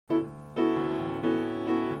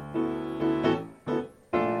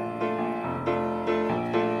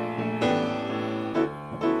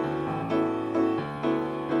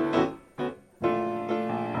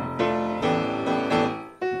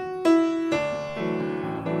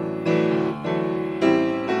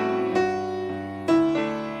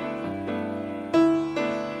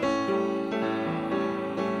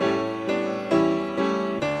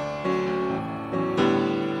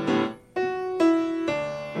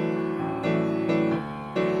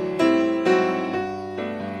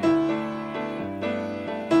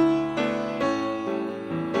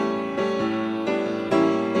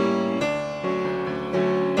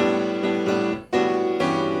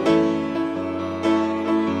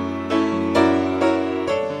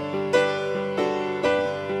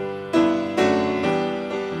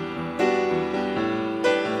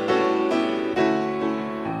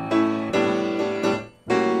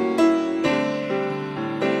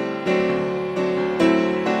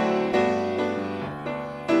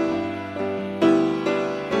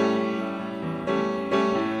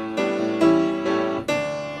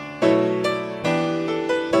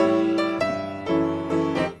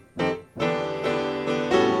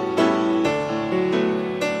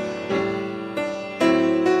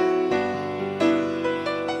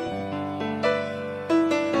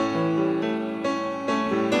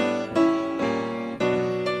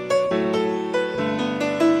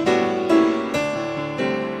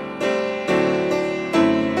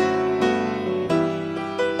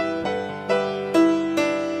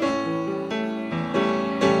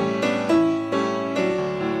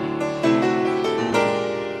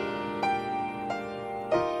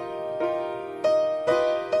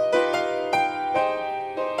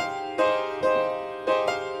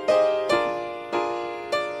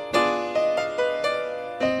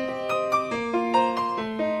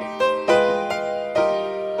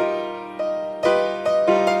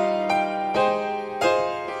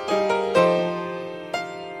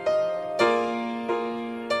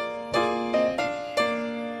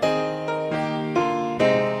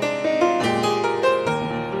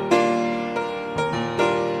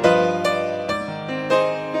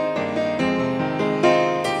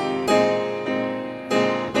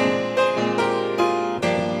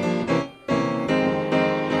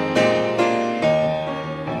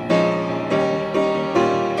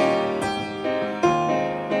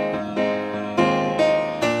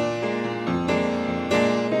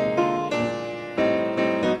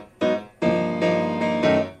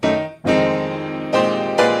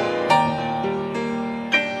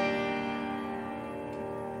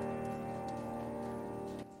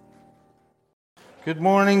Good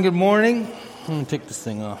morning, good morning. Let me take this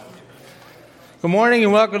thing off. Good morning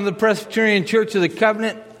and welcome to the Presbyterian Church of the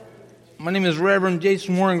Covenant. My name is Reverend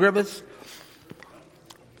Jason Warren Griffiths.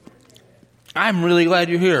 I'm really glad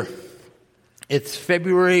you're here. It's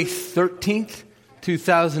February 13th,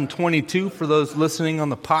 2022 for those listening on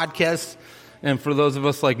the podcast and for those of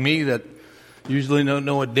us like me that usually don't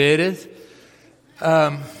know what day it is.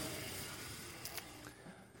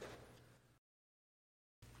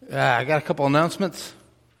 I got a couple announcements,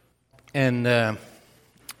 and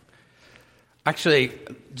actually,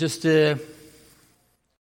 it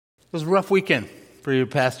was a rough weekend for your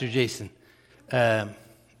Pastor Jason.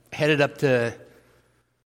 Headed up to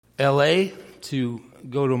L.A. to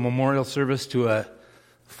go to a memorial service to a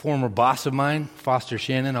former boss of mine, Foster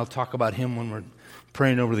Shannon. I'll talk about him when we're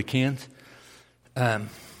praying over the cans. But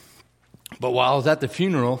while I was at the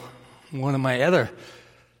funeral, one of my other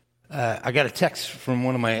I got a text from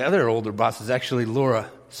one of my other older bosses, actually Laura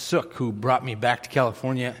Sook, who brought me back to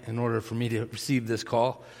California in order for me to receive this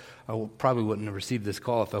call. I probably wouldn't have received this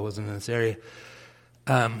call if I wasn't in this area.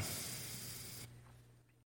 And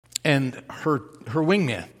her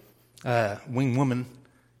wingman, wing woman,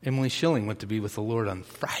 Emily Schilling, went to be with the Lord on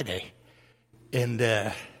Friday.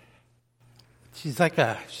 And she's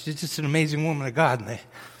just an amazing woman of God. And it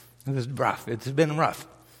was rough. It's been rough.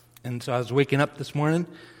 And so I was waking up this morning,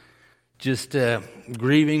 just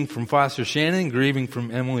grieving from Foster Shannon, grieving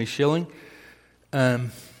from Emily Schilling.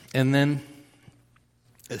 And then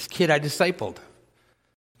this kid I discipled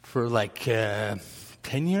for 10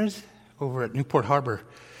 years over at Newport Harbor.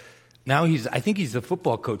 Now I think he's the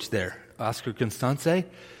football coach there, Oscar Constance.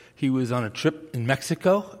 He was on a trip in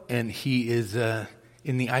Mexico, and he is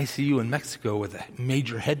in the ICU in Mexico with a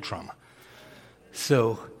major head trauma.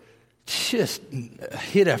 So just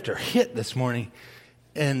hit after hit this morning.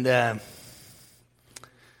 And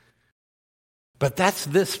but that's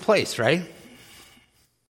this place, right?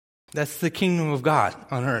 That's the kingdom of God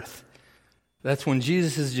on earth. That's when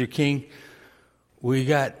Jesus is your king. We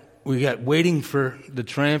got waiting for the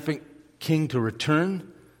triumphant king to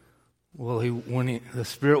return. Well, the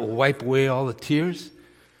Spirit will wipe away all the tears.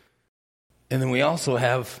 And then we also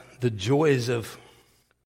have the joys of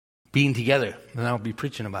being together. And I'll be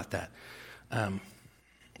preaching about that.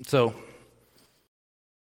 So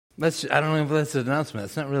I don't know if that's an announcement.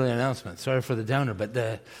 It's not really an announcement. Sorry for the downer,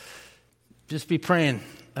 but just be praying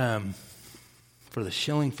for the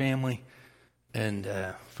Schilling family and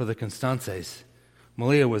for the Constances.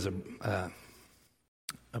 Malia was a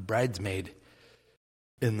bridesmaid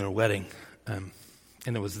in their wedding, and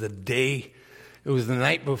it was the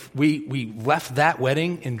night before we left that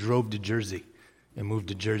wedding and drove to Jersey and moved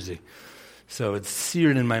to Jersey. So it's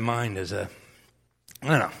seared in my mind I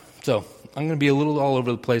don't know. So I'm going to be a little all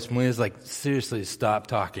over the place. Malia's seriously, stop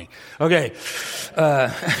talking. Okay.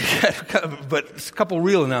 But a couple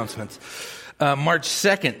real announcements. March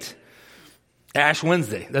 2nd, Ash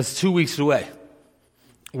Wednesday. That's 2 weeks away.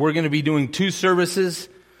 We're going to be doing 2 services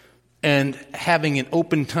and having an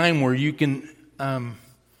open time where you can,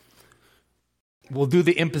 we'll do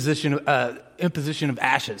the imposition of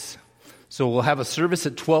ashes. So we'll have a service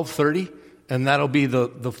at 12:30, and that'll be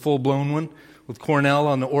the full-blown one with Cornell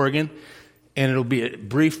on the organ. And it'll be a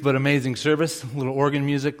brief but amazing service, a little organ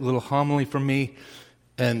music, a little homily from me,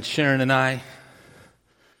 and Sharon and I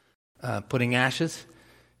putting ashes.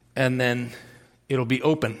 And then it'll be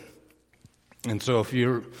open. And so if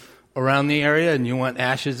you're around the area and you want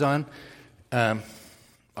ashes on,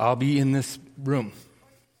 I'll be in this room.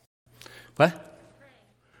 What?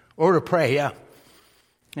 Or to pray, yeah.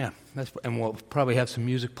 Yeah, and we'll probably have some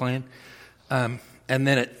music playing. And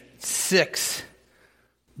then at 6,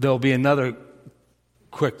 there'll be another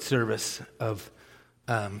quick service of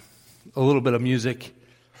a little bit of music.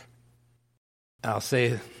 I'll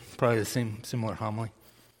say probably the similar homily.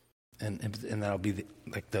 And that'll be the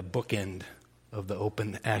bookend of the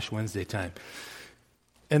open Ash Wednesday time.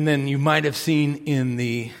 And then you might have seen in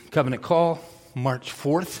the Covenant Call, March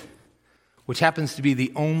 4th, which happens to be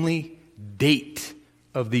the only date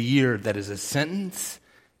of the year that is a sentence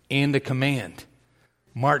and a command.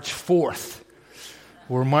 March 4th.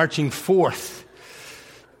 We're marching forth,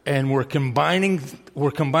 and we're combining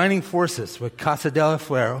forces with Casa del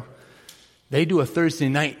Fuero. They do a Thursday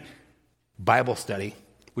night Bible study.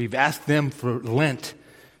 We've asked them for Lent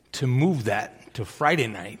to move that to Friday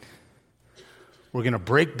night. We're going to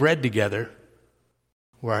break bread together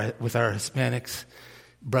with our Hispanics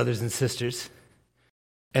brothers and sisters,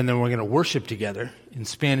 and then we're going to worship together in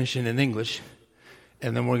Spanish and in English,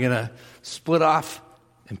 and then we're going to split off.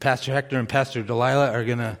 And Pastor Hector and Pastor Delilah are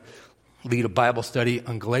going to lead a Bible study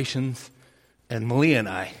on Galatians, and Malia and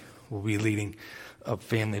I will be leading a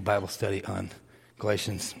family Bible study on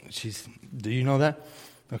Galatians. Do you know that?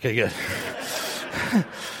 Okay, good.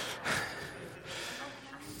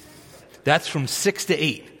 That's from 6 to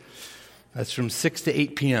 8. That's from 6 to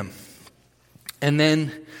 8 p.m. And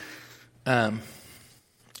then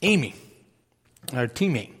Amy, our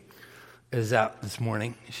teammate, is out this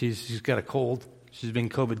morning. She's got a cold. She's been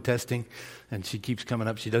COVID testing, and she keeps coming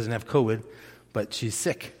up. She doesn't have COVID, but she's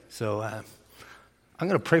sick. So I'm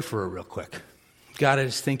going to pray for her real quick. God, I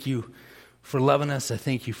just thank you for loving us. I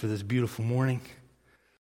thank you for this beautiful morning.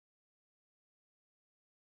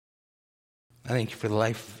 I thank you for the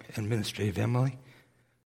life and ministry of Emily.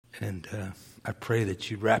 And I pray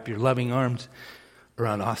that you wrap your loving arms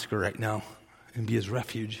around Oscar right now and be his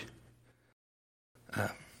refuge.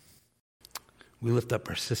 We lift up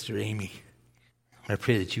our sister Amy. I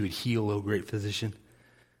pray that you would heal, O great physician.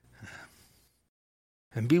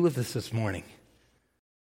 And be with us this morning.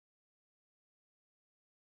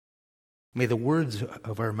 May the words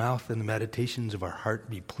of our mouth and the meditations of our heart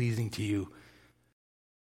be pleasing to you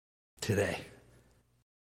today.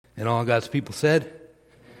 And all God's people said,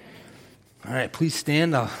 all right, please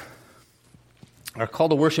stand. Our call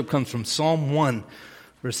to worship comes from Psalm 1,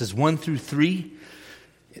 verses 1 through 3.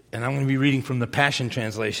 And I'm going to be reading from the Passion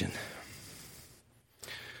Translation.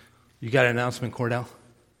 You got an announcement, Cordell?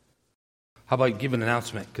 How about you give an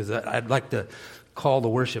announcement? Because I'd like to call to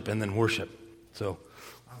worship and then worship. So,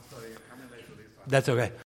 I'm sorry, I'm coming late to this one. That's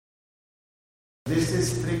okay. This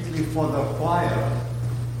is strictly for the choir.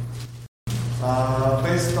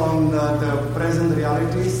 Based on the present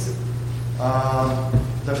realities,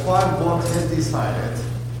 the choir board has decided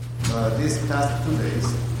these past 2 days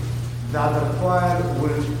that the choir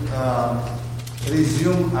will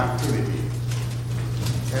resume activity.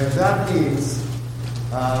 And that means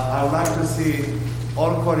I would like to see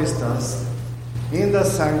all choristers in the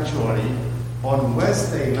sanctuary on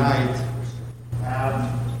Wednesday night at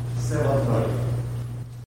 7:30.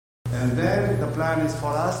 And then the plan is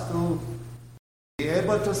for us to be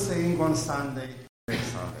able to sing on Sunday, next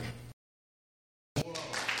Sunday.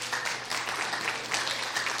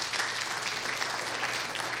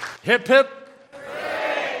 Hip, hip.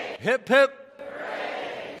 Hooray! Hip, hip.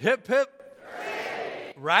 Hooray! Hip, hip.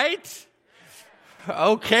 Hooray! Right?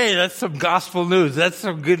 Okay, that's some gospel news. That's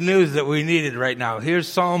some good news that we needed right now. Here's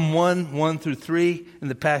Psalm 1 through 3 in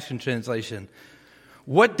the Passion Translation.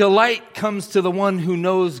 What delight comes to the one who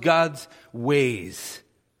knows God's ways.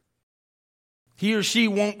 He or she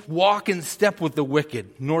won't walk in step with the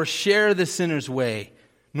wicked, nor share the sinner's way,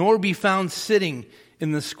 nor be found sitting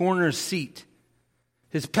in the scorner's seat.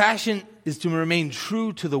 His passion is to remain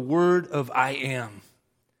true to the word of I am,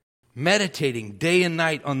 meditating day and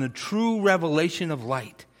night on the true revelation of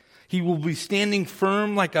light. He will be standing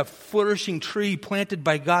firm like a flourishing tree planted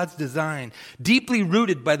by God's design, deeply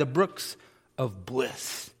rooted by the brooks of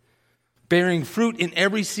bliss, bearing fruit in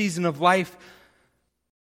every season of life.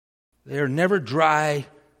 They are never dry,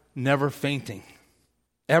 never fainting,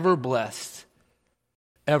 ever blessed,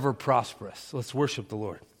 ever prosperous. Let's worship the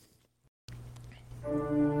Lord.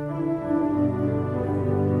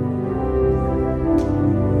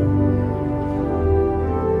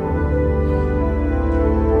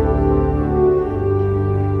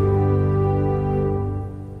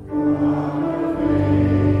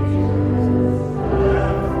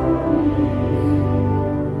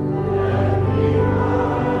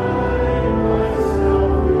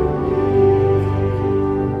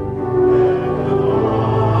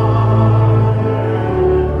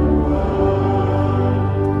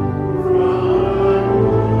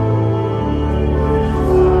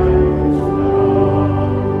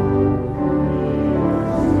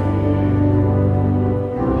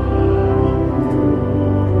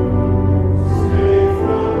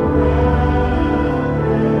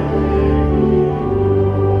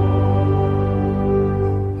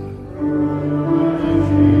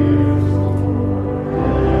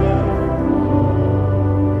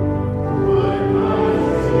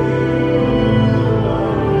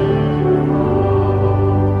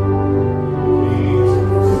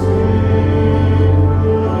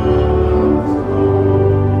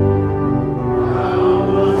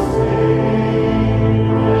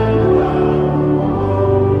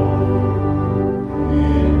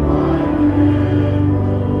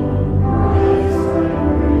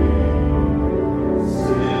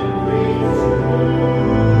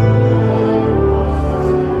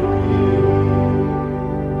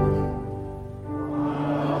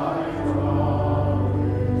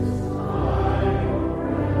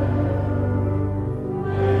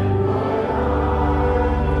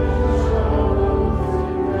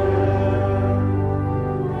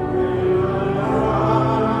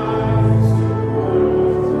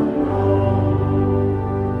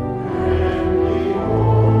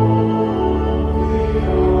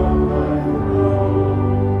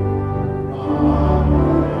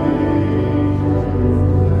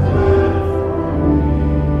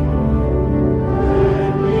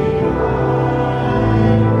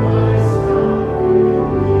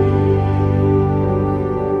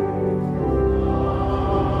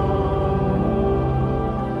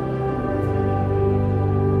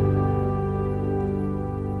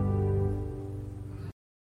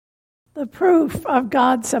 proof of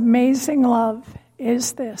God's amazing love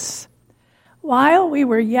is this: while we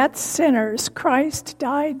were yet sinners, Christ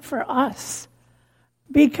died for us.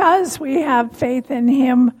 Because we have faith in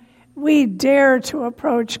him, we dare to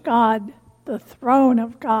approach God, the throne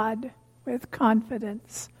of God, with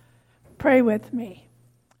confidence. Pray with me.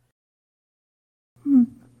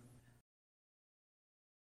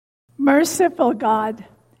 Merciful God,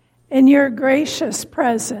 in your gracious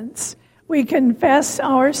presence, we confess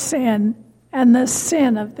our sin and the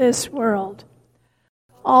sin of this world.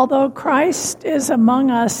 Although Christ is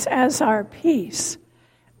among us as our peace,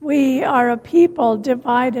 we are a people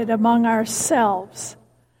divided among ourselves.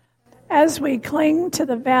 As we cling to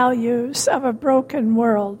the values of a broken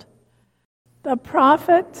world, the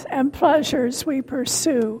profit and pleasures we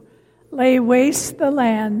pursue lay waste the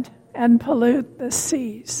land and pollute the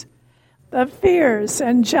seas. The fears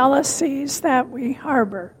and jealousies that we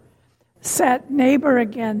harbor set neighbor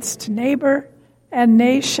against neighbor and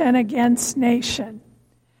nation against nation.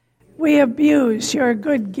 We abuse your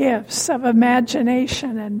good gifts of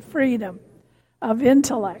imagination and freedom, of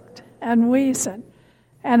intellect and reason,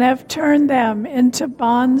 and have turned them into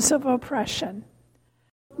bonds of oppression.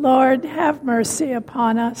 Lord, have mercy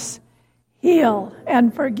upon us. Heal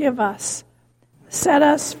and forgive us. Set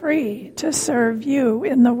us free to serve you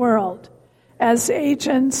in the world as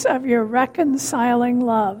agents of your reconciling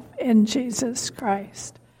love in Jesus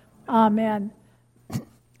Christ. Amen.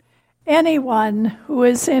 Anyone who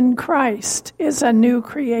is in Christ is a new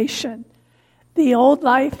creation. The old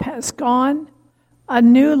life has gone, a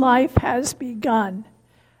new life has begun.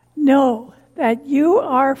 Know that you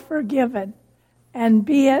are forgiven and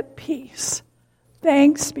be at peace.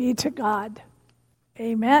 Thanks be to God.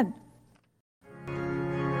 Amen.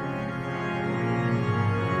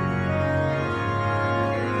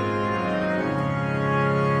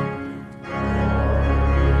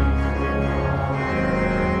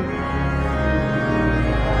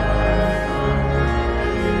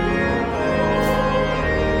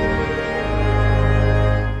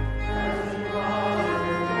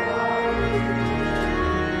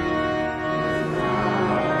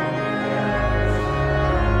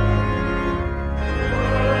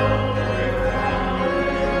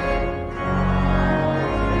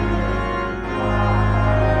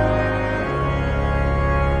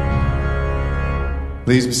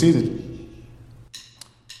 Please be seated.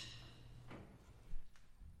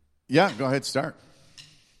 Yeah, go ahead, start.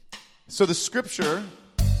 So the scripture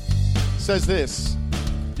says this: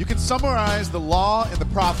 you can summarize the law and the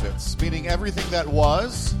prophets, meaning everything that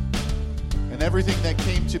was and everything that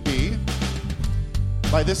came to be,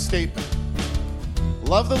 by this statement: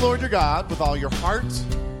 love the Lord your God with all your heart,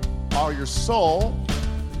 all your soul,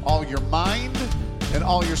 all your mind, and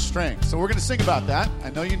all your strength. So we're going to sing about that. I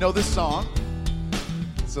know you know this song.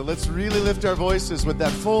 So let's really lift our voices with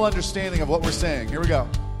that full understanding of what we're saying. Here we go.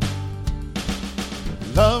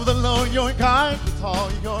 Love the Lord your God with all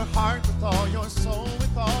your heart, with all your soul,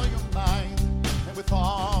 with all your mind, and with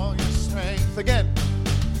all your strength. Again.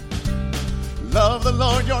 Love the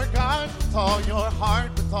Lord your God with all your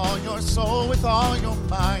heart, with all your soul, with all your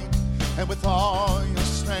mind, and with all your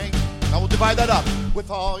strength. Now we'll divide that up. With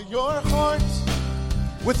all your heart,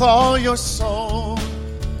 with all your soul,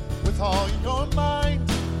 with all your mind,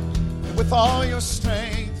 with all your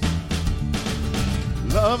strength.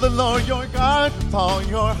 Love the Lord your God with all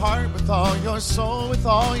your heart, with all your soul, with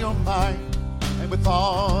all your mind, and with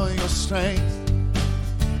all your strength.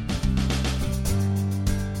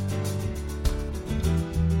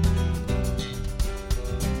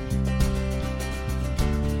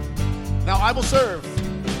 Now I will serve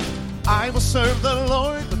the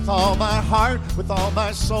Lord with all my heart, with all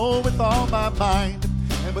my soul, with all my mind,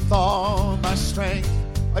 and with all my strength.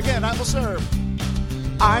 Again, I will serve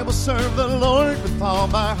the Lord with all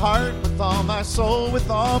my heart, with all my soul, with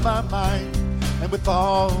all my mind, and with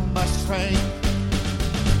all my strength.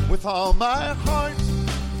 With all my heart,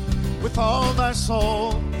 with all my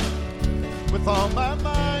soul, with all my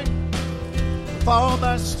mind, with all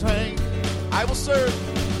my strength. I will serve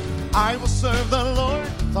the Lord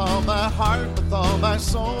with all my heart, with all my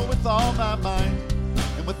soul, with all my mind,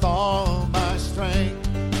 and with all my strength.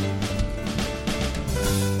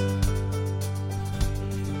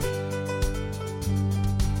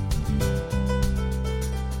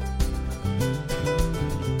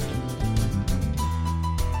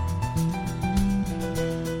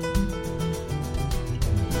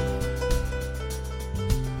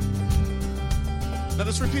 Now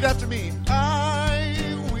just repeat after me. I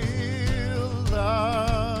will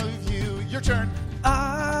love you. Your turn.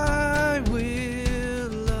 I will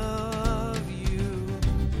love you.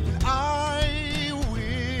 I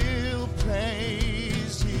will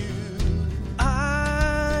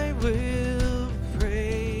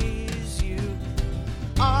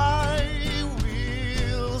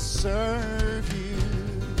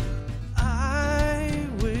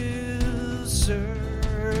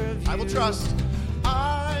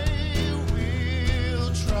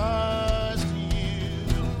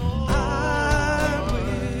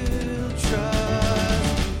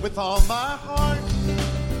with all my heart,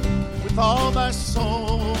 with all my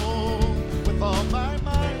soul, with all my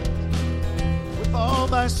mind, with all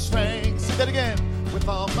my strength. Say that again. With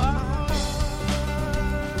all my heart,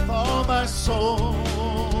 with all my soul,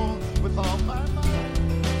 with all my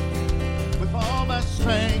mind, with all my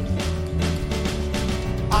strength.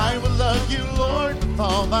 I will love you, Lord, with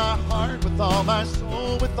all my heart, with all my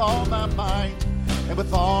soul, with all my mind, and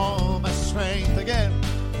with all my strength. Again.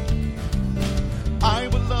 I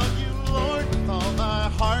will love you, Lord, with all my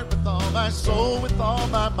heart, with all my soul, with all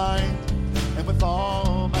my mind, and with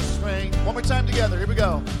all my strength. One more time together. Here we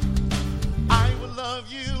go. I will love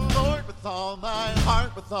you, Lord, with all my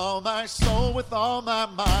heart, with all my soul, with all my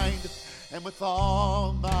mind, and with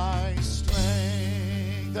all my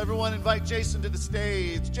strength. Everyone invite Jason to the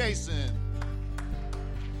stage. Jason.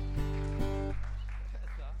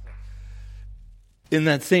 In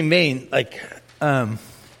that same vein,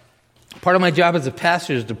 part of my job as a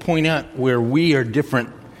pastor is to point out where we are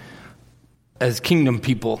different as kingdom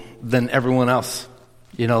people than everyone else.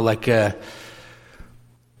 The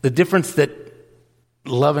difference that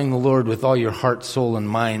loving the Lord with all your heart, soul, and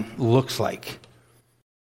mind looks like.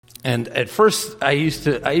 And at first, I used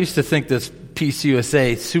to think this Peace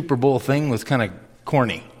USA Super Bowl thing was kind of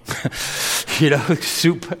corny.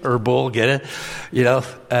 Soup or bowl, get it?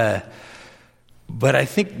 But I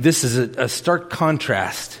think this is a stark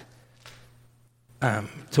contrast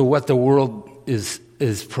to what the world is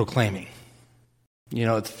proclaiming.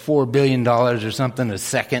 It's $4 billion or something a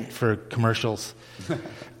second for commercials.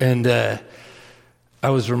 And I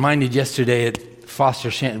was reminded yesterday at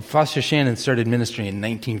Foster Shannon. Foster Shannon started ministry in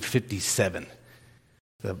 1957.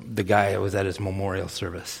 The guy was at his memorial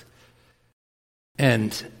service.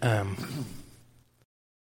 And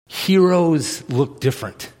heroes look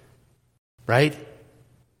different, right?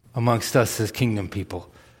 Amongst us as kingdom people.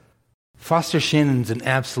 Foster Shannon's an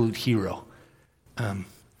absolute hero.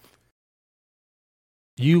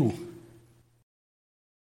 You,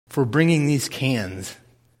 for bringing these cans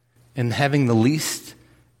and having the least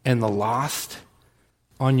and the lost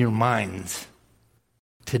on your minds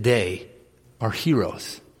today, are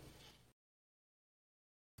heroes.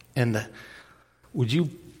 And would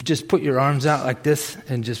you just put your arms out like this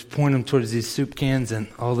and just point them towards these soup cans and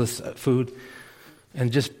all this food,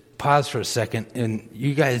 and just pause for a second, and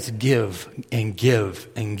you guys give and give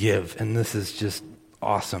and give, and this is just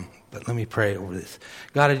awesome. But let me pray over this.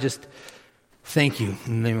 God, I just thank you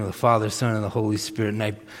in the name of the Father, Son, and the Holy Spirit,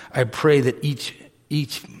 and I pray that each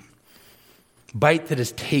bite that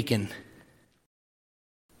is taken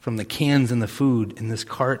from the cans and the food in this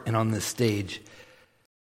cart and on this stage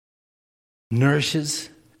nourishes,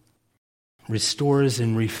 restores,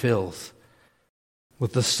 and refills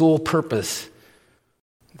with the sole purpose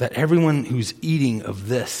that everyone who's eating of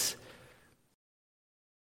this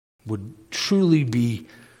would truly be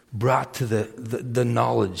brought to the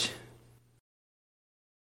knowledge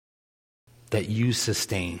that you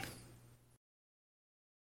sustain.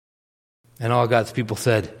 And all God's people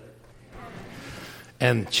said,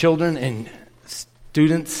 and children and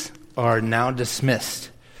students are now dismissed.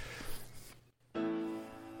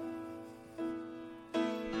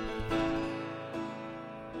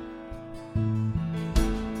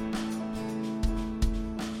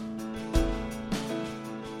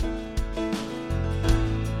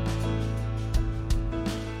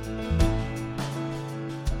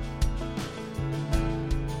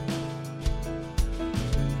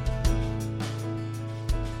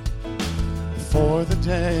 Before the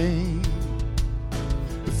day,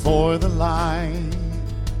 before the light,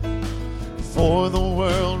 before the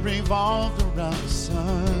world revolved around the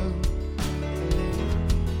sun,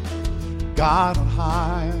 God on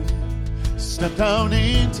high stepped down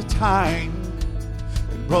into time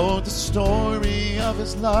and wrote the story of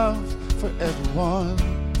his love for everyone.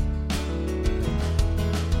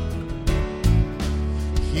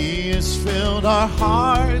 He has filled our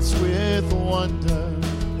hearts with wonder,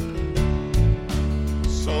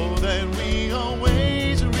 so that we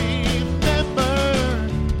always remember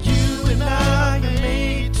you and I are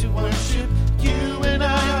made to worship, you and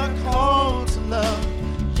I are called to love,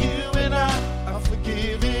 you and I are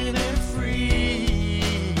forgiven and free.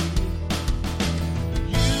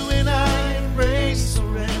 You and I embrace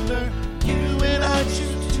surrender, you and I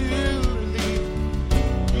choose to believe,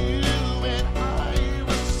 you and I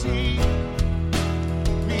will see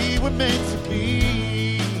we were meant to be.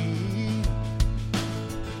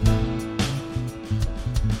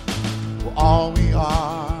 All we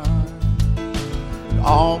are and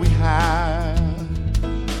all we have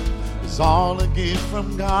is all a gift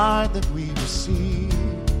from God that we receive,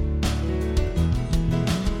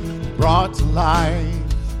 brought to life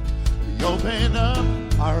open up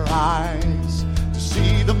our eyes to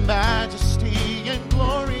see the majesty and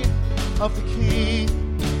glory of the King.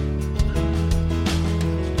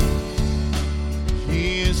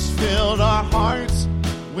 He has filled our hearts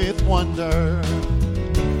with wonder,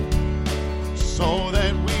 so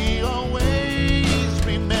that we always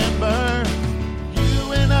remember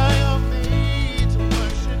you and I are made to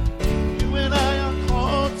worship, you and I are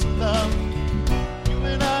called to love, you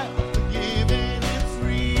and I are forgiven and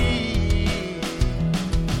free,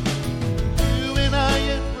 you and I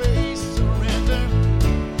embrace surrender,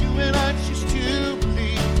 you and I choose to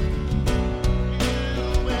believe,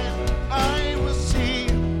 you and I will see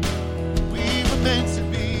we were meant to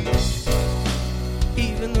be.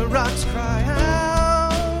 Even the rocks cry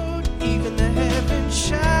out, even the heavens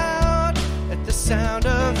shout at the sound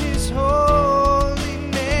of his holy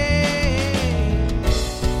name.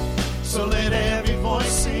 So let every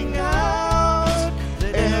voice sing out,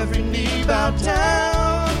 let every knee bow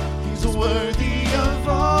down. He's worthy of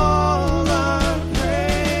all our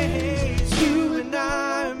praise. You and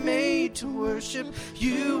I are made to worship,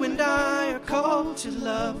 you and I are called to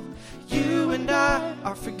love, you and I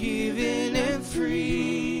are forgiven and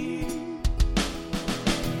free.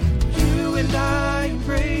 You and I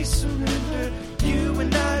embrace surrender, you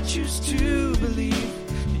and I choose to believe,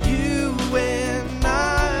 you and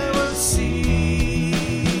I will see.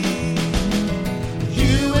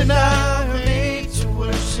 You and I are made to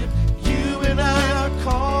worship, you and I are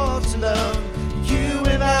called to love, you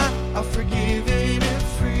and I are forgiven and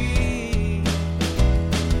free.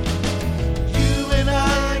 You and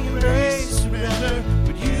I embrace surrender,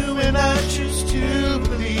 but you and I choose to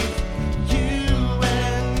believe, you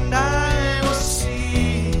and I will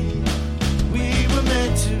see we were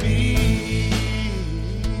meant to be.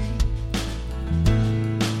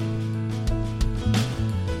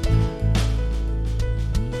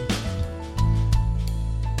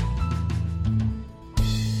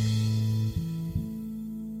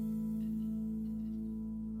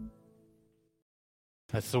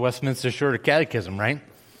 That's the Westminster Shorter Catechism, right?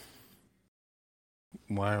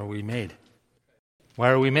 Why are we made? Why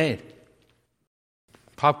are we made?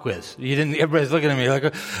 Pop quiz. You didn't. Everybody's looking at me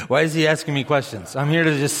like, why is he asking me questions? I'm here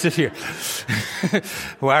to just sit here.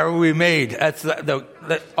 Why are we made? That's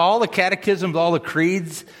all the catechisms, all the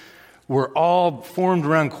creeds were all formed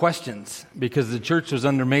around questions because the church was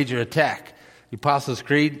under major attack. The Apostles'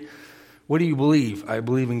 Creed, what do you believe? I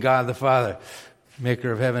believe in God the Father,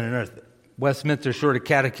 maker of heaven and earth. Westminster Shorter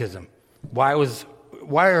Catechism. Why do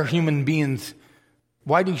human beings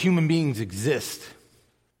exist?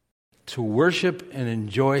 To worship and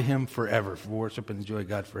enjoy Him forever. Worship and enjoy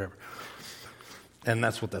God forever. And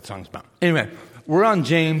that's what that song's about. Anyway, we're on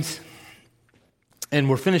James, and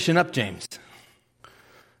we're finishing up James.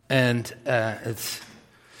 And I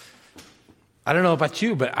don't know about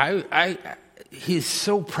you, but he's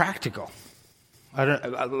so practical.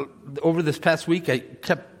 Over this past week, I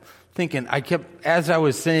kept thinking, as I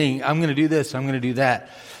was saying, I'm going to do this, I'm going to do that,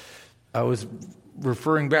 I was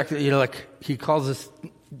referring back to, like he calls us,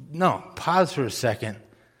 no, pause for a second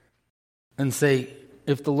and say,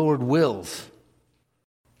 if the Lord wills,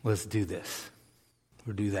 let's do this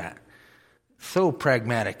or do that. So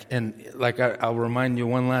pragmatic. And like I'll remind you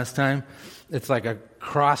one last time, it's like a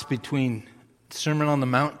cross between Sermon on the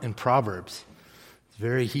Mount and Proverbs. It's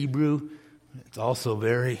very Hebrew. It's also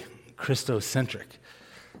very Christocentric.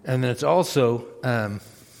 And then it's also,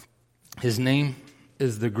 his name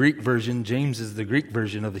is the Greek version, James is the Greek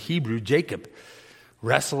version of the Hebrew, Jacob,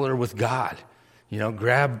 wrestler with God.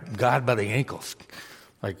 Grab God by the ankles.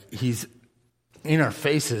 Like he's in our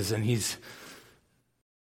faces and he's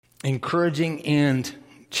encouraging and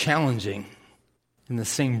challenging in the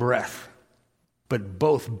same breath, but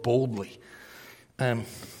both boldly. That's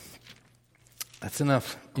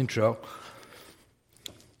enough intro.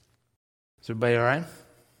 Is everybody all right?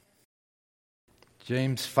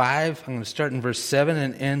 James 5, I'm going to start in verse 7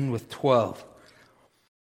 and end with 12.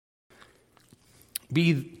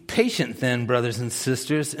 Be patient then, brothers and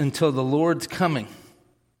sisters, until the Lord's coming.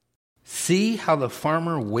 See how the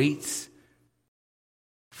farmer waits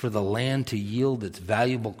for the land to yield its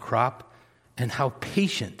valuable crop, and how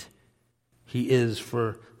patient he is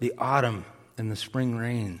for the autumn and the spring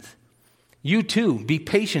rains. You too, be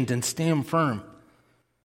patient and stand firm,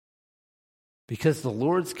 because the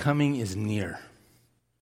Lord's coming is near.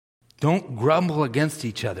 Don't grumble against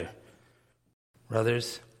each other,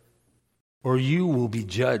 brothers, or you will be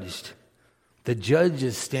judged. The judge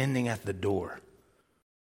is standing at the door.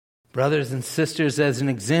 Brothers and sisters, as an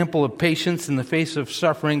example of patience in the face of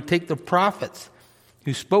suffering, take the prophets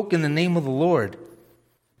who spoke in the name of the Lord.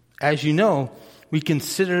 As you know, we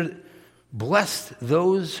consider Blessed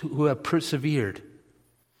those who have persevered.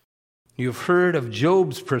 You have heard of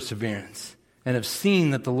Job's perseverance and have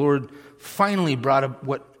seen that the Lord finally brought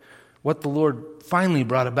what the Lord finally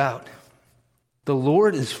brought about. The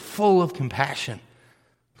Lord is full of compassion.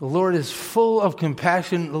 The Lord is full of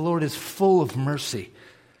compassion. The Lord is full of mercy.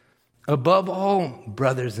 Above all,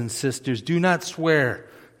 brothers and sisters, do not swear,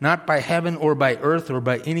 not by heaven or by earth or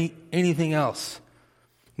by anything else,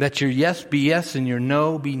 that your yes be yes and your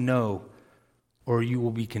no be no, or you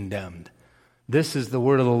will be condemned. This is the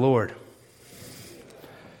word of the Lord.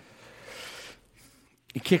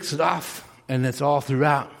 He kicks it off, and it's all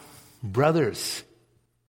throughout. Brothers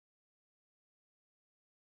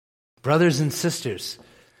and sisters.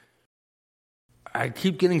 I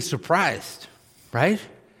keep getting surprised, right?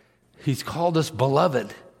 He's called us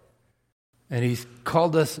beloved. And he's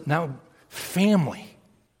called us now family.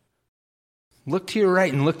 Look to your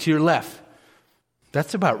right and look to your left.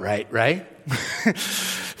 That's about right?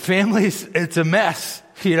 Families, it's a mess,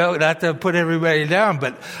 not to put everybody down,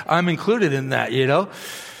 but I'm included in that,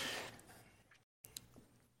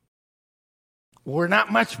 We're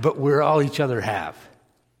not much, but we're all each other have.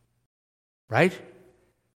 Right?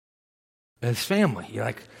 As family.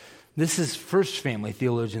 This is first family,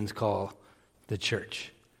 theologians call the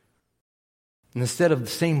church. And instead of the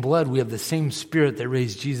same blood, we have the same Spirit that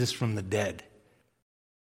raised Jesus from the dead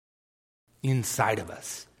inside of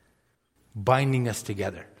us, binding us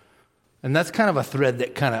together. And that's kind of a thread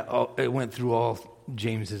that it went through all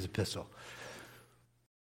James's epistle.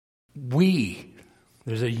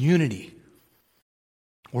 There's a unity.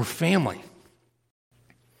 We're family.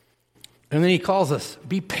 And then he calls us,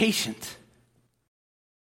 be patient.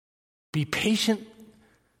 Be patient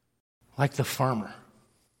like the farmer.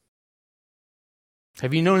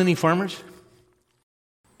 Have you known any farmers?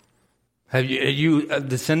 Are you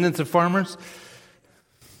descendants of farmers?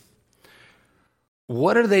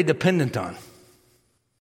 What are they dependent on?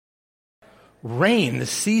 Rain, the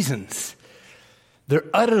seasons. They're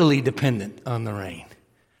utterly dependent on the rain.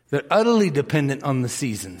 They're utterly dependent on the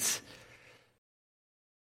seasons.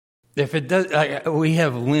 If it does, we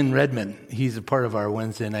have Lynn Redmond. He's a part of our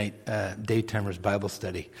Wednesday night Daytimers Bible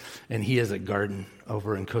study, and he has a garden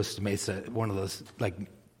over in Costa Mesa, one of those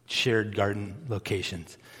shared garden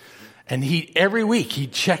locations. And every week he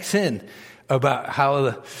checks in about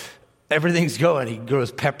how everything's going. He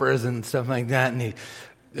grows peppers and stuff like that, and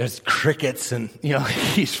there's crickets, and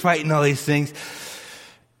he's fighting all these things,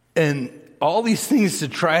 and all these things to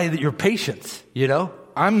try your patience.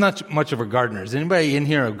 I'm not much of a gardener. Is anybody in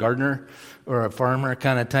here a gardener or a farmer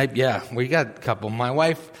kind of type? Yeah, we got a couple. My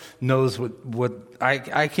wife knows what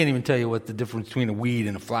I can't even tell you what the difference between a weed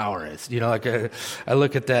and a flower is. I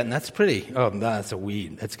look at that and that's pretty. Oh, no, that's a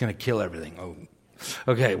weed. That's going to kill everything. Oh,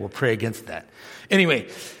 okay, we'll pray against that. Anyway,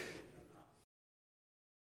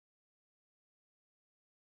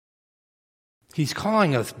 he's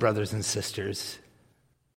calling us, brothers and sisters,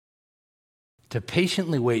 to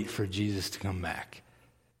patiently wait for Jesus to come back.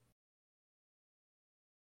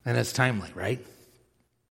 And it's timely, right?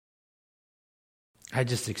 I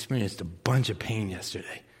just experienced a bunch of pain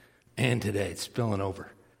yesterday and today. It's spilling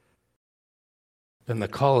over. And the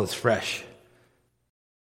call is fresh.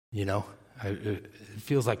 It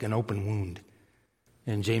feels like an open wound.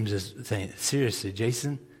 And James is saying, seriously,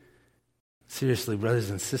 Jason? Seriously, brothers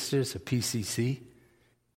and sisters of PCC?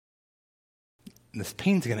 This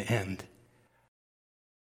pain's going to end.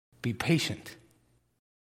 Be patient.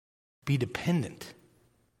 Be dependent.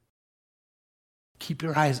 Keep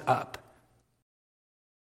your eyes up.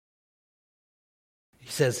 He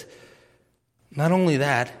says, not only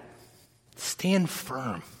that, stand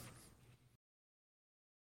firm.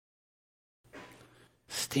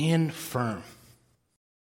 Stand firm.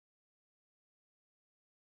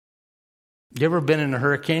 You ever been in a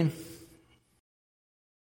hurricane?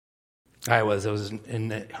 I was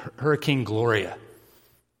in Hurricane Gloria.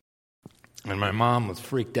 And my mom was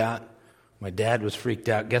freaked out. My dad was freaked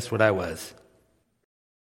out. Guess what I was?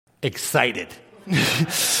 Excited.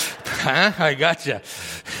 Huh? I gotcha.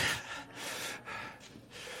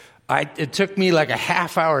 It took me like a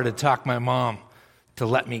half hour to talk my mom to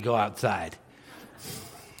let me go outside.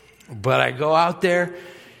 But I go out there,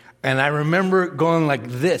 and I remember going like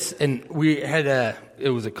this, and we had it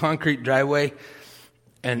was a concrete driveway,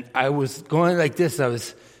 and I was going like this. I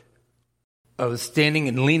was standing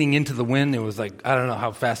and leaning into the wind. It was like, I don't know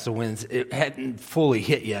how fast the winds. It hadn't fully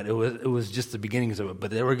hit yet. It was just the beginnings of it,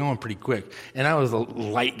 but they were going pretty quick. And I was a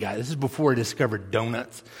light guy. This is before I discovered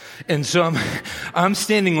donuts. And so I'm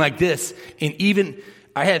standing like this, and even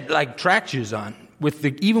I had like track shoes on.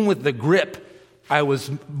 Even with the grip, I was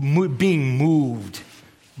being moved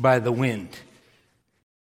by the wind.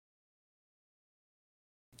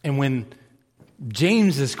 And when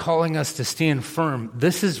James is calling us to stand firm,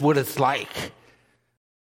 this is what it's like.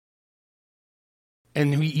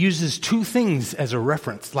 And he uses two things as a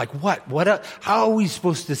reference. Like what? How are we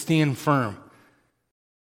supposed to stand firm?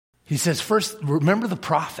 He says, first, remember the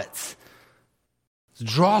prophets.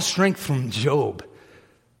 Draw strength from Job.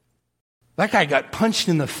 That guy got punched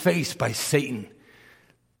in the face by Satan.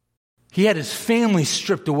 He had his family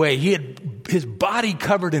stripped away. He had his body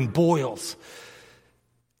covered in boils.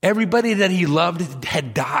 Everybody that he loved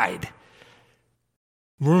had died.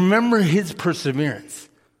 Remember his perseverance.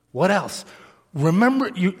 What else? Remember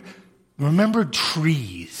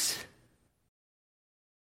trees.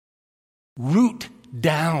 Root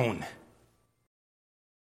down.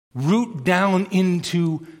 Root down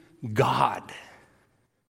into God.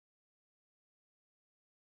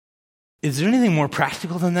 Is there anything more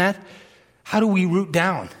practical than that? How do we root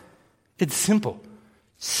down? It's simple.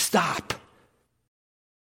 Stop.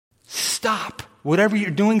 Stop. Whatever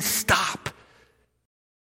you're doing, stop.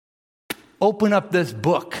 Open up this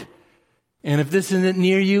book. And if this isn't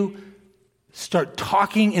near you, start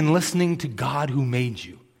talking and listening to God who made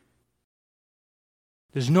you.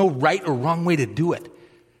 There's no right or wrong way to do it.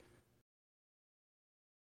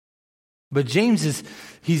 But James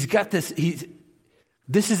he's got this,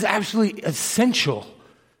 this is actually essential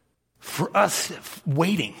for us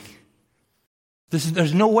waiting.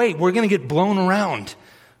 There's no way we're going to get blown around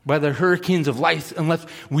by the hurricanes of life unless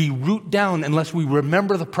we root down, unless we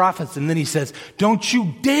remember the prophets. And then he says, don't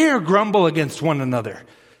you dare grumble against one another.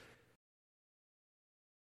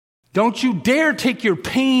 Don't you dare take your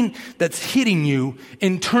pain that's hitting you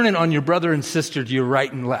and turn it on your brother and sister to your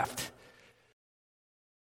right and left.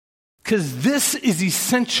 Because this is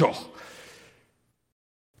essential.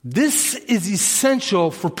 This is essential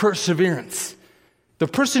for perseverance. The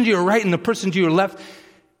person to your right and the person to your left,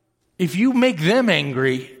 if you make them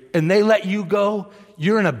angry and they let you go,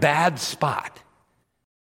 you're in a bad spot.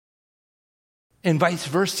 And vice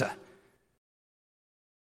versa.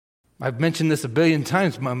 I've mentioned this a billion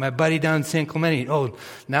times. My buddy down in San Clemente,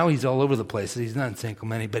 now he's all over the place. He's not in San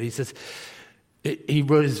Clemente, but he says, he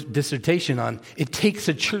wrote his dissertation on, it takes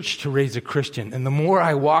a church to raise a Christian. And the more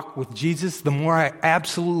I walk with Jesus, the more I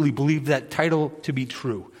absolutely believe that title to be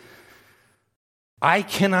true. I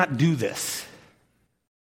cannot do this.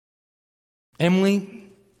 Emily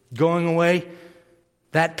going away,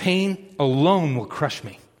 that pain alone will crush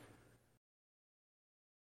me.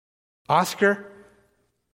 Oscar,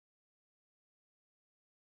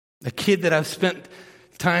 a kid that I've spent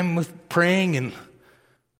time with praying, and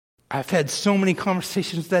I've had so many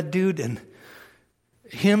conversations with that dude, and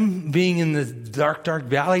him being in the dark, dark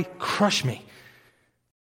valley crushed me.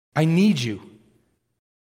 I need you.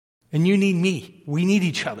 And you need me. We need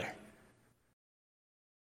each other.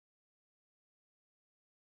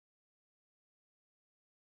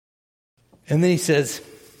 And then he says,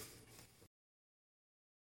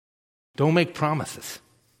 don't make promises.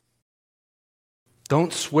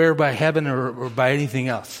 Don't swear by heaven or by anything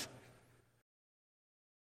else.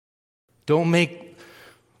 Don't make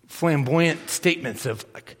flamboyant statements of,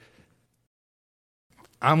 like,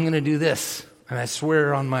 I'm going to do this, and I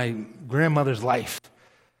swear on my grandmother's life.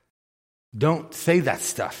 Don't say that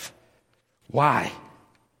stuff. Why?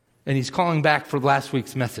 And he's calling back for last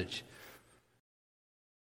week's message.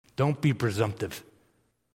 Don't be presumptive.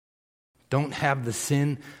 Don't have the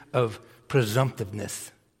sin of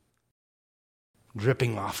presumptiveness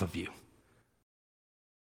dripping off of you.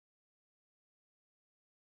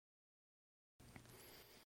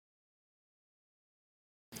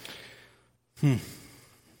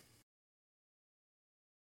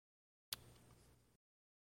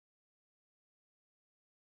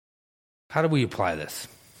 How do we apply this?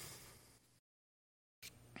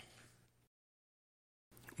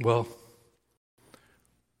 Well,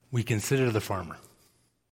 we consider the farmer.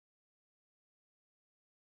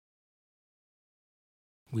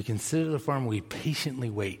 We consider the farmer, we patiently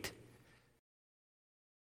wait.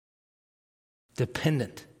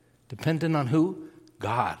 Dependent. Dependent on who?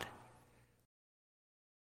 God.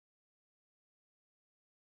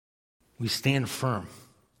 We stand firm.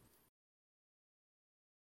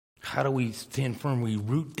 How do we stand firm? We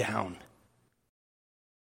root down.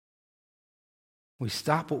 We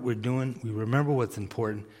stop what we're doing, we remember what's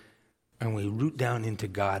important, and we root down into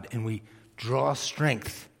God, and we draw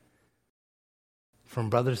strength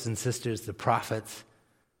from brothers and sisters, the prophets,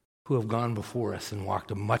 who have gone before us and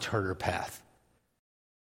walked a much harder path.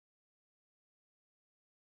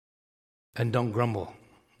 And don't grumble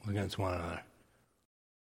against one another.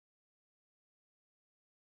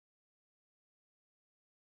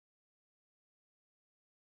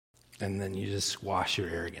 and then you just squash your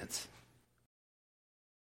arrogance.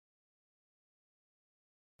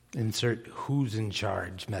 Insert who's in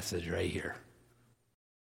charge message right here.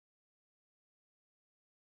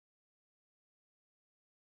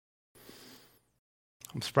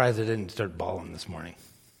 I'm surprised I didn't start bawling this morning.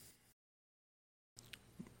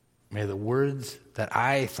 May the words that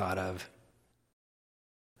I thought of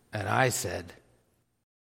and I said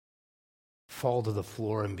fall to the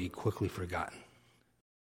floor and be quickly forgotten.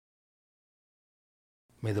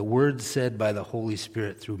 May the words said by the Holy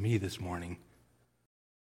Spirit through me this morning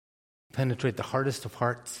penetrate the hardest of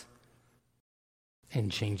hearts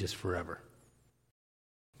and change us forever.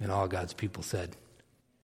 And all God's people said,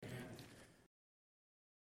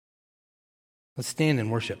 let's stand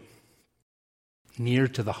and worship near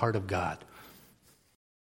to the heart of God.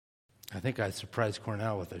 I think I surprised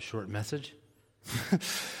Cornell with a short message.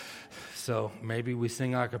 So maybe we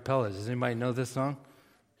sing a cappella. Does anybody know this song?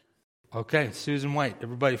 Okay, Susan White.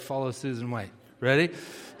 Everybody follow Susan White. Ready?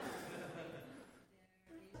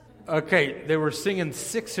 Okay, they were singing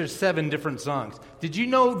 6 or 7 different songs. Did you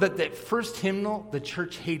know that the first hymnal, the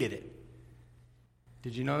church hated it?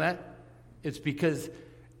 Did you know that? It's because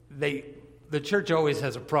the church always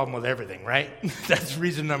has a problem with everything, right? That's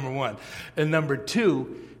reason number 1. And number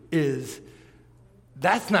 2 is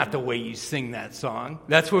that's not the way you sing that song.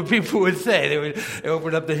 That's what people would say. They would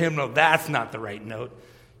open up the hymnal. That's not the right note.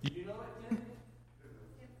 You know it, Tim?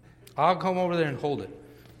 I'll come over there and hold it.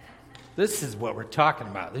 This is what we're talking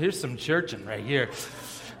about. Here's some churching right here.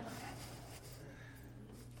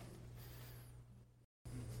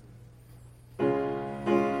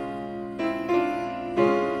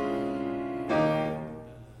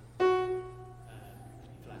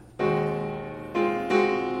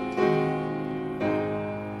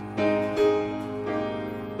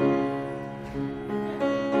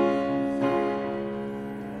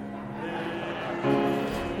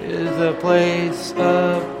 A place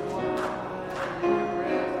of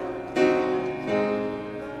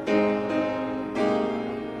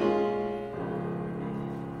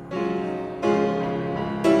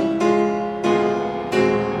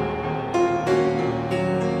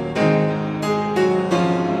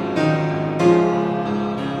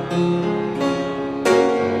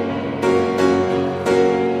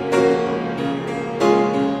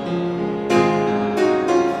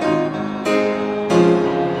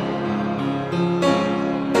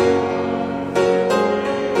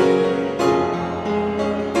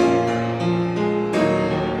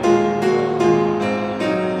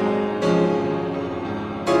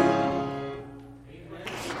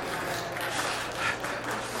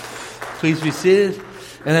Please be seated.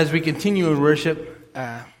 And as we continue in worship,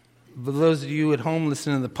 for those of you at home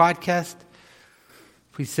listening to the podcast,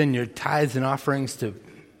 please send your tithes and offerings to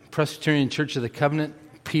Presbyterian Church of the Covenant,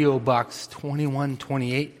 P.O. Box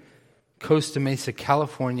 2128, Costa Mesa,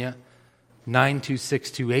 California,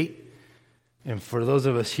 92628. And for those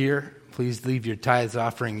of us here, please leave your tithes,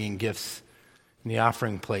 offering, and gifts in the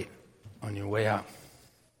offering plate on your way out.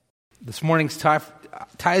 This morning's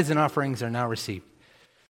tithes and offerings are now received.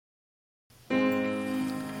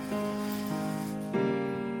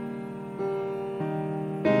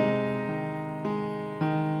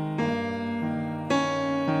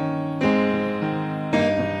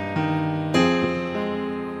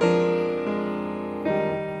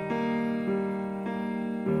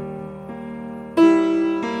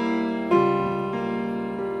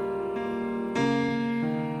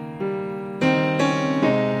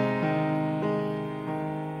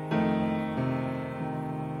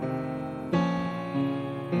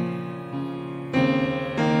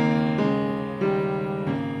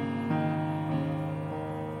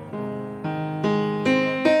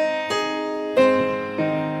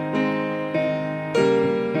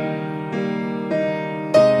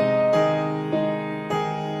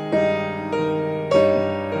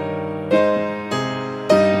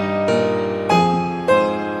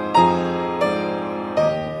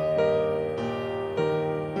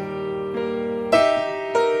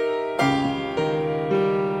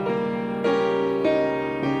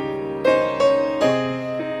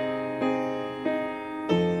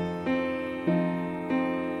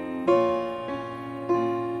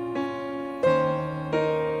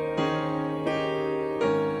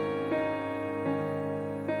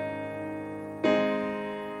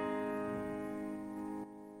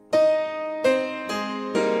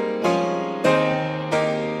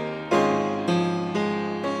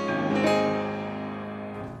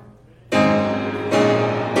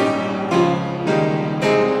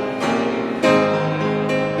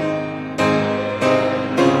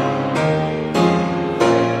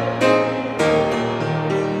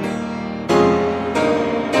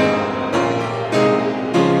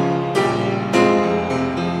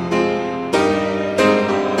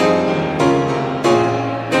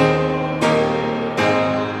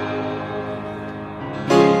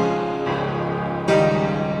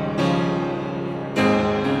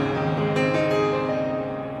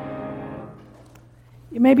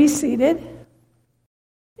 be seated.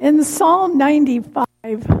 In Psalm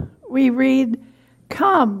 95, we read,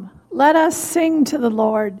 "Come, let us sing to the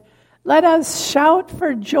Lord. Let us shout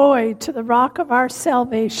for joy to the rock of our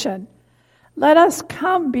salvation. Let us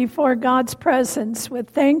come before God's presence with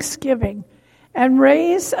thanksgiving and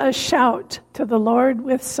raise a shout to the Lord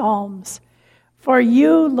with psalms. For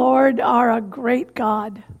you, Lord, are a great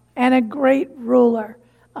God and a great ruler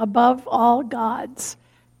above all gods.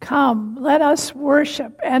 Come, let us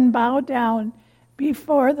worship and bow down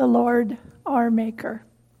before the Lord our Maker."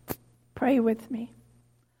 Pray with me.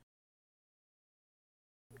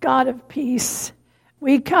 God of peace,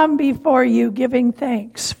 we come before you giving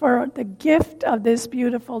thanks for the gift of this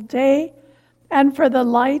beautiful day and for the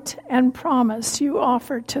light and promise you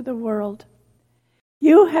offer to the world.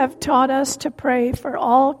 You have taught us to pray for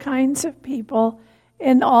all kinds of people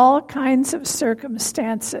in all kinds of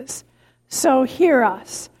circumstances. So hear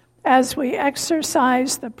us as we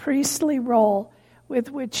exercise the priestly role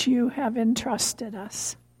with which you have entrusted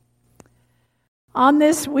us. On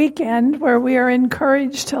this weekend, where we are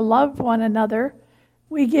encouraged to love one another,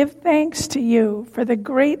 we give thanks to you for the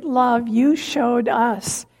great love you showed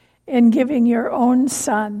us in giving your own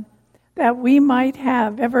Son, that we might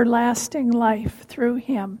have everlasting life through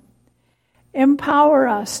him. Empower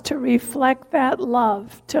us to reflect that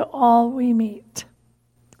love to all we meet.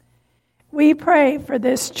 We pray for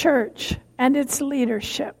this church and its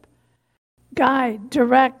leadership. Guide,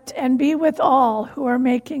 direct, and be with all who are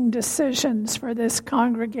making decisions for this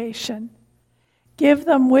congregation. Give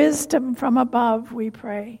them wisdom from above, we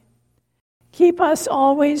pray. Keep us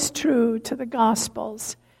always true to the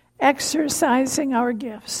Gospels, exercising our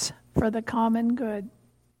gifts for the common good.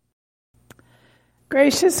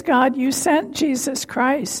 Gracious God, you sent Jesus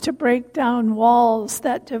Christ to break down walls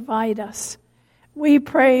that divide us. We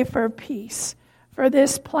pray for peace, for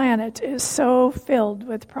this planet is so filled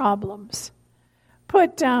with problems.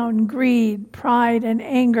 Put down greed, pride, and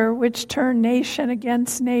anger which turn nation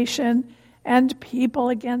against nation and people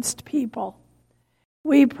against people.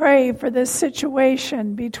 We pray for this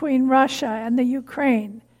situation between Russia and the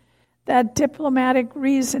Ukraine, that diplomatic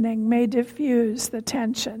reasoning may diffuse the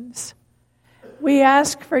tensions. We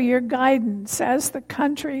ask for your guidance as the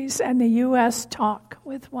countries and the U.S. talk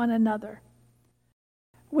with one another.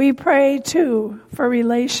 We pray, too, for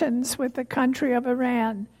relations with the country of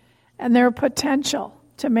Iran and their potential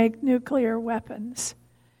to make nuclear weapons.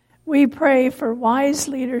 We pray for wise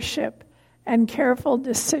leadership and careful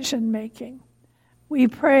decision-making. We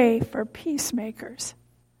pray for peacemakers.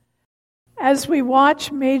 As we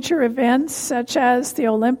watch major events such as the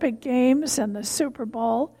Olympic Games and the Super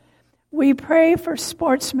Bowl, we pray for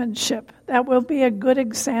sportsmanship that will be a good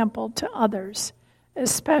example to others,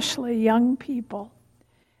 especially young people.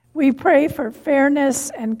 We pray for fairness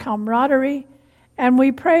and camaraderie, and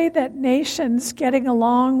we pray that nations getting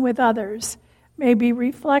along with others may be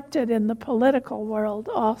reflected in the political world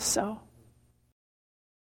also.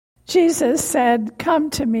 Jesus said, "Come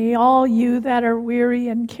to me, all you that are weary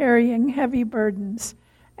and carrying heavy burdens,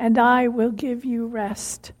 and I will give you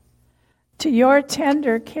rest." To your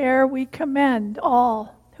tender care we commend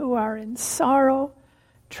all who are in sorrow,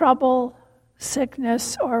 trouble,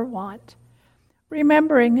 sickness, or want,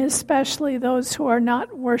 remembering especially those who are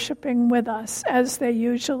not worshiping with us as they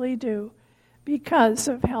usually do because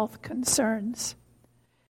of health concerns.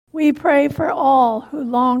 We pray for all who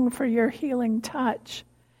long for your healing touch.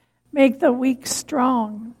 Make the weak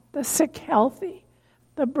strong, the sick healthy,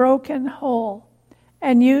 the broken whole,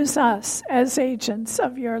 and use us as agents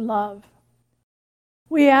of your love.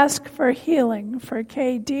 We ask for healing for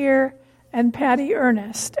Kay Deere and Patty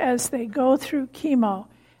Ernest as they go through chemo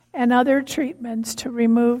and other treatments to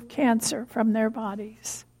remove cancer from their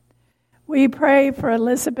bodies. We pray for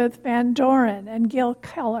Elizabeth Van Doren and Gil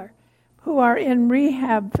Keller, who are in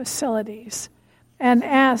rehab facilities, and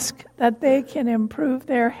ask that they can improve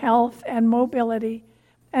their health and mobility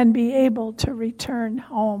and be able to return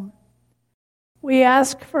home. We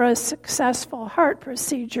ask for a successful heart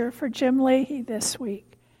procedure for Jim Leahy this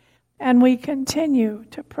week, and we continue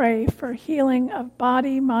to pray for healing of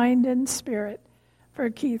body, mind, and spirit for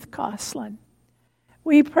Keith Coughlin.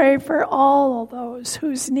 We pray for all of those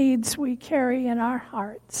whose needs we carry in our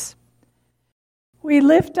hearts. We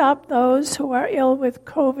lift up those who are ill with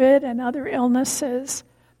COVID and other illnesses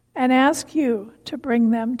and ask you to bring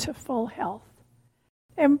them to full health.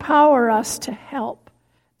 Empower us to help,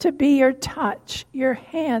 to be your touch, your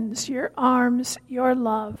hands, your arms, your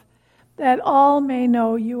love, that all may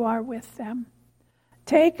know you are with them.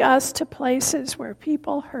 Take us to places where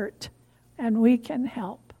people hurt and we can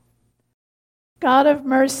help. God of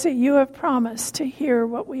mercy, you have promised to hear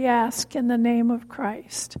what we ask in the name of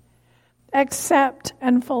Christ. Accept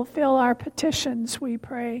and fulfill our petitions, we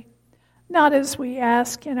pray, not as we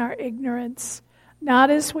ask in our ignorance, not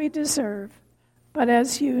as we deserve, but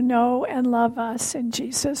as you know and love us in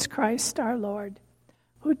Jesus Christ our Lord,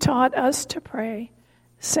 who taught us to pray,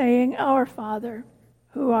 saying, Our Father,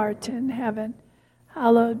 who art in heaven,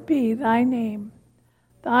 hallowed be thy name.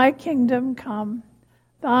 Thy kingdom come,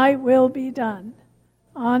 thy will be done,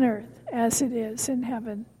 on earth as it is in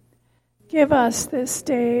heaven. Give us this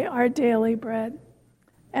day our daily bread,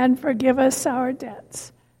 and forgive us our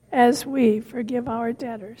debts, as we forgive our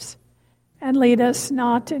debtors. And lead us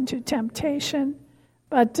not into temptation,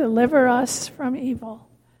 but deliver us from evil.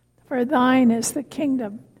 For thine is the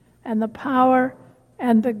kingdom, and the power,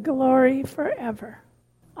 and the glory forever.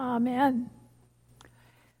 Amen.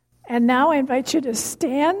 And now I invite you to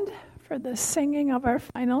stand for the singing of our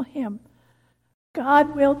final hymn,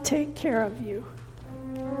 God Will Take Care of You.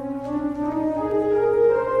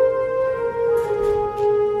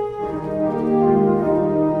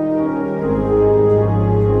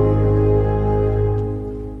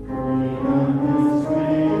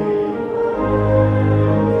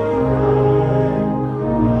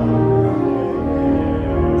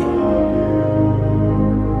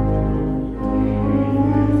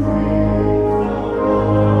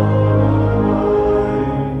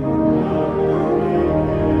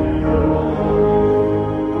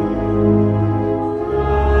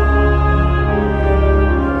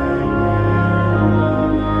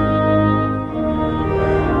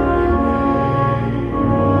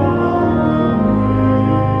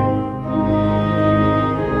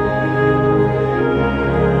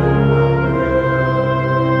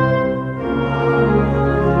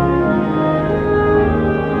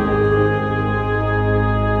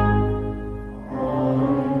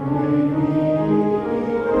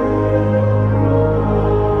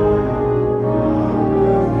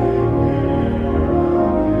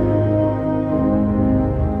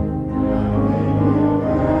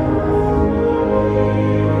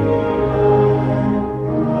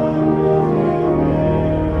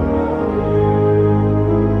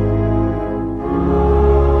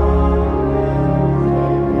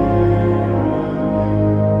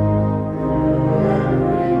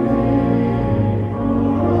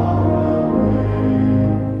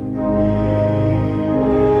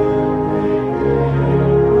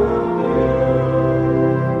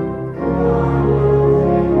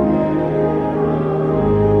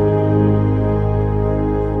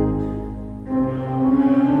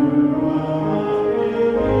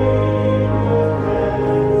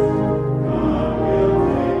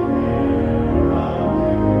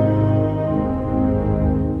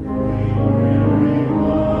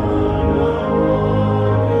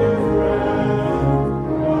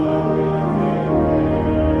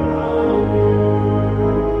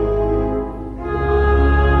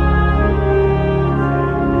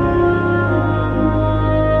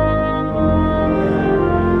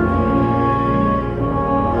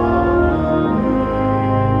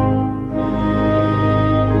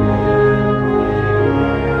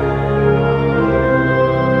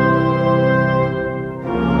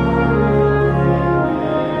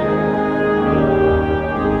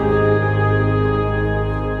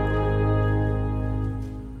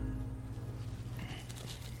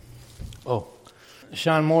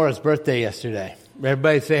 Sean Moore's birthday yesterday.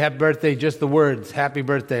 Everybody say happy birthday, just the words, happy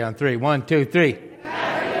birthday on 3. 1, 2, 3.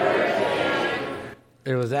 Happy birthday.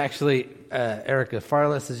 It was actually Erica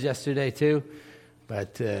Farless's yesterday too,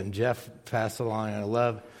 but Jeff passed along our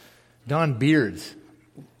love. Don Beards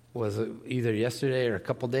was either yesterday or a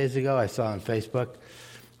couple days ago. I saw on Facebook.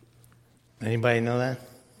 Anybody know that?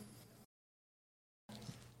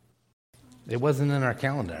 It wasn't in our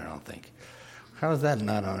calendar, I don't think. How is that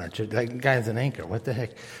not on our church? That guy's an anchor. What the heck?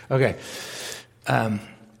 Okay.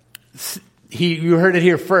 You heard it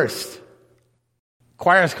here first.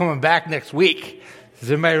 Choir's coming back next week. Does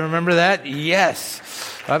anybody remember that? Yes.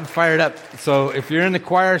 I'm fired up. So if you're in the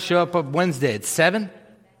choir, show up on Wednesday at 7?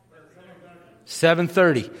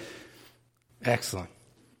 7:30. Excellent.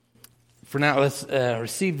 For now, let's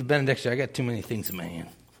receive the benediction. I got too many things in my hand.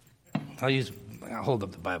 I'll hold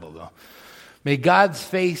up the Bible, though. May God's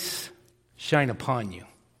face shine upon you.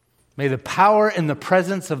 May the power and the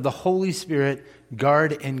presence of the Holy Spirit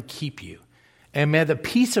guard and keep you. And may the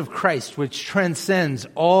peace of Christ, which transcends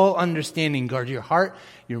all understanding, guard your heart,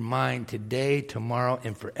 your mind today, tomorrow,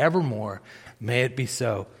 and forevermore. May it be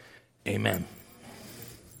so. Amen.